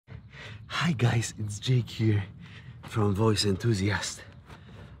Hi guys, it's Jake here from Voice Enthusiast.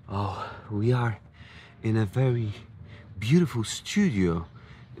 We are in a very beautiful studio.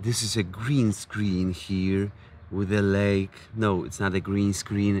 This is a green screen here with a lake. No, it's not a green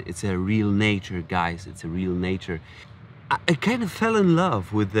screen, it's a real nature, guys. It's a real nature. I kind of fell in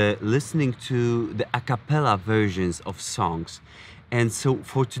love with listening to the a cappella versions of songs. And so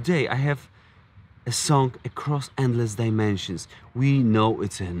for today, I have a song Across Endless Dimensions. We know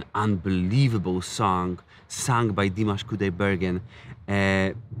it's an unbelievable song sung by Dimash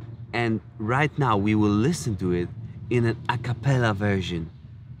and right now we will listen to it in an a cappella version.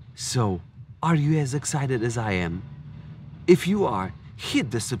 So, are you as excited as I am? If you are,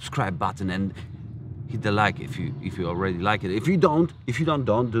 hit the subscribe button and hit the like if you already like it. If you don't,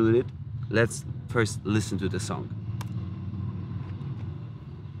 don't do it. Let's first listen to the song.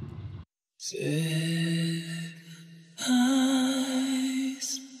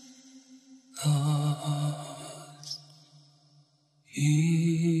 Eyes lost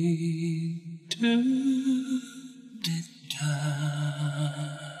into the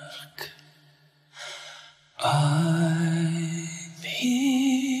dark. I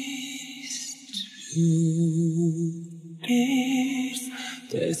pierced through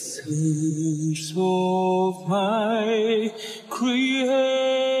the source of my creation.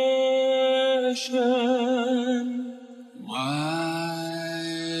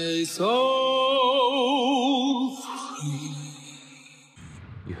 My soul free.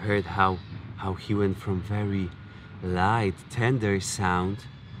 You heard how he went from very light, tender sound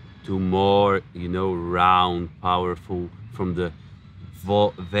to more, round, powerful, from the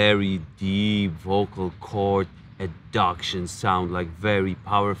very deep vocal cord adduction sound, like very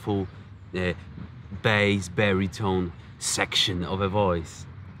powerful bass, baritone section of a voice.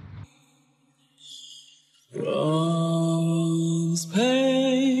 From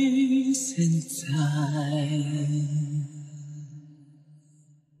space and time,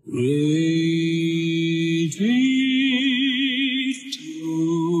 retreat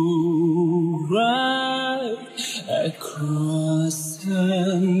to right across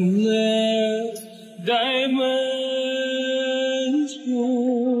endless dimensions,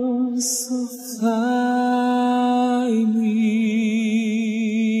 so fly me.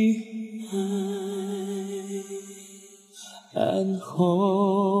 And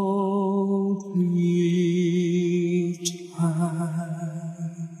hold me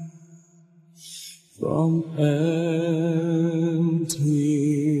tight from empty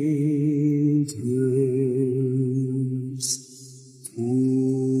dreams tonight.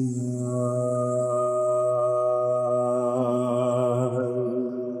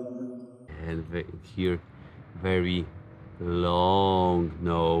 And here, very long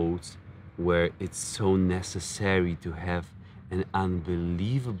notes where it's so necessary to have an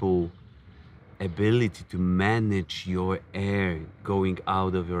unbelievable ability to manage your air going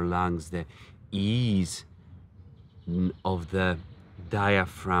out of your lungs, the ease of the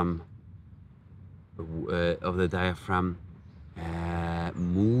diaphragm,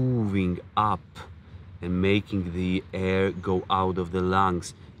 moving up and making the air go out of the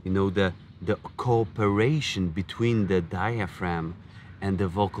lungs. The cooperation between the diaphragm and the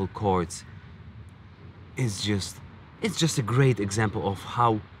vocal cords is just a great example of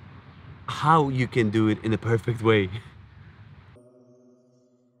how you can do it in a perfect way.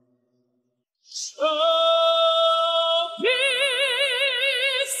 So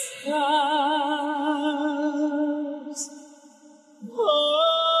peace stars, oceans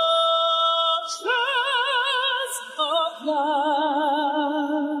of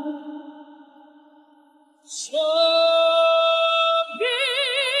love, show me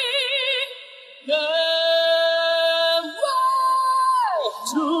the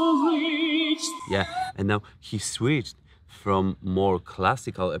to reach. Yeah, and now he switched from more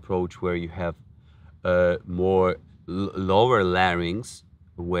classical approach where you have more lower larynx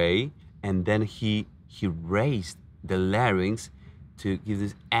way, and then he raised the larynx to give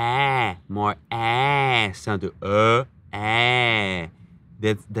this more sound to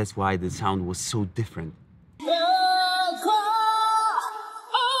That's why the sound was so different.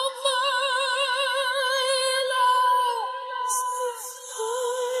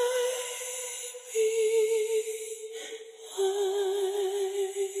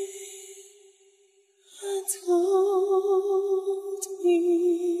 Hold me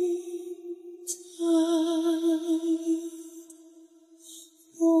tight,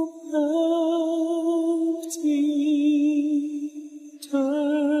 hold me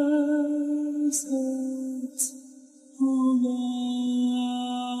tight.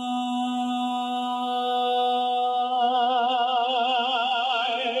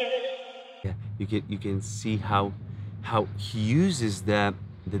 you can see how he uses the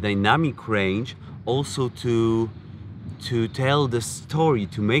dynamic range also to tell the story,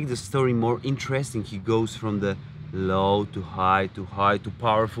 to make the story more interesting. He goes from the low to high to high to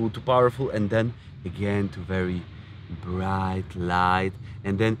powerful, and then again to very bright light,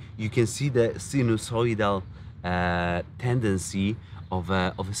 and then you can see the sinusoidal tendency of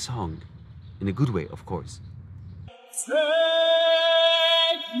a song, in a good way, of course. Take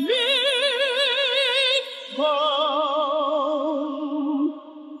me home,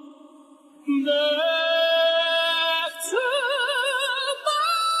 back to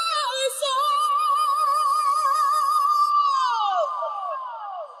my soul.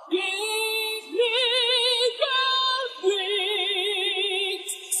 Give me the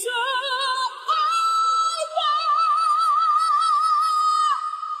wings so I can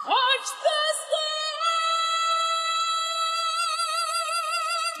touch the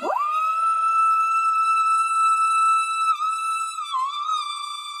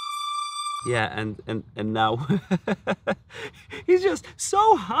Yeah, and now he's just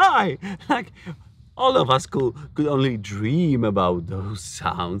so high. Like all of us could only dream about those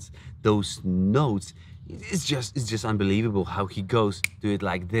sounds, those notes. It's just unbelievable how he goes to it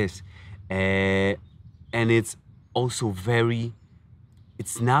like this, and it's also very.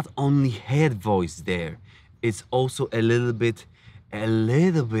 It's not only head voice there. It's also a little bit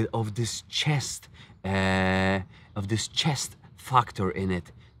of this chest factor in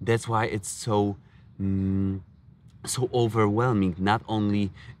it. That's why it's so so overwhelming. Not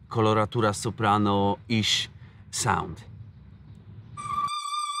only coloratura soprano-ish sound.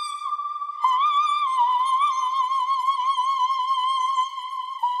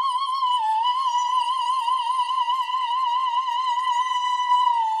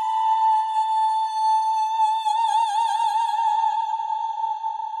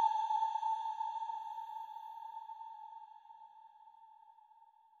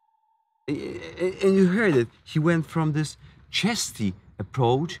 And you heard it. He went from this chesty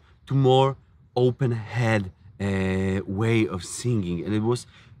approach to more open head way of singing, and it was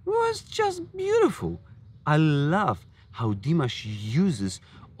just beautiful. I love how Dimash uses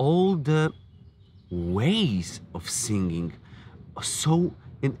all the ways of singing. So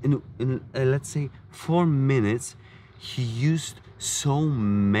in let's say 4 minutes, he used so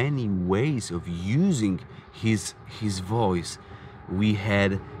many ways of using his voice. We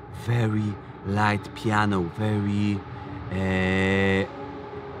had very light piano,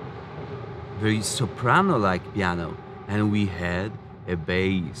 very soprano-like piano, and we had a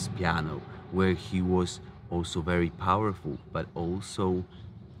bass piano where he was also very powerful, but also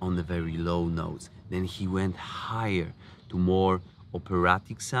on the very low notes. Then he went higher to more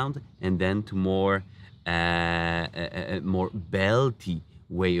operatic sound, and then to more more belty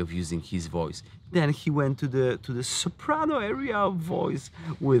way of using his voice. Then he went to the soprano area of voice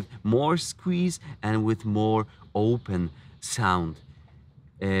with more squeeze and with more open sound.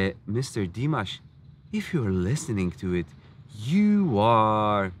 Mr. Dimash, if you're listening to it, you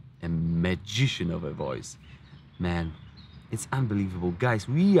are a magician of a voice. Man, it's unbelievable. Guys,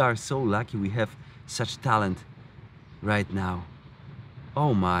 we are so lucky we have such talent right now.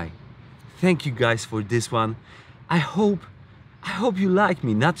 Oh my. Thank you guys for this one. I hope you like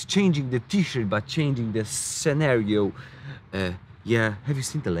me, not changing the t-shirt, but changing the scenario. Yeah, have you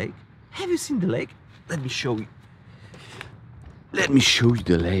seen the lake? Have you seen the lake? Let me show you. Let me show you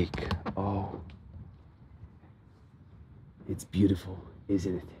the lake. Oh. It's beautiful,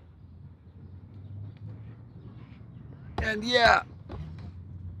 isn't it? And yeah,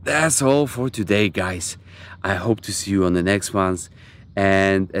 that's all for today, guys. I hope to see you on the next ones,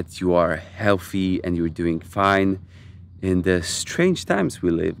 and that you are healthy and you're doing fine in the strange times we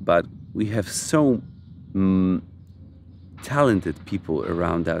live. But we have so talented people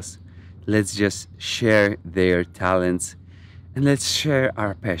around us. Let's just share their talents and let's share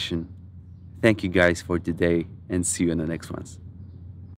our passion. Thank you guys for today, and see you in the next ones.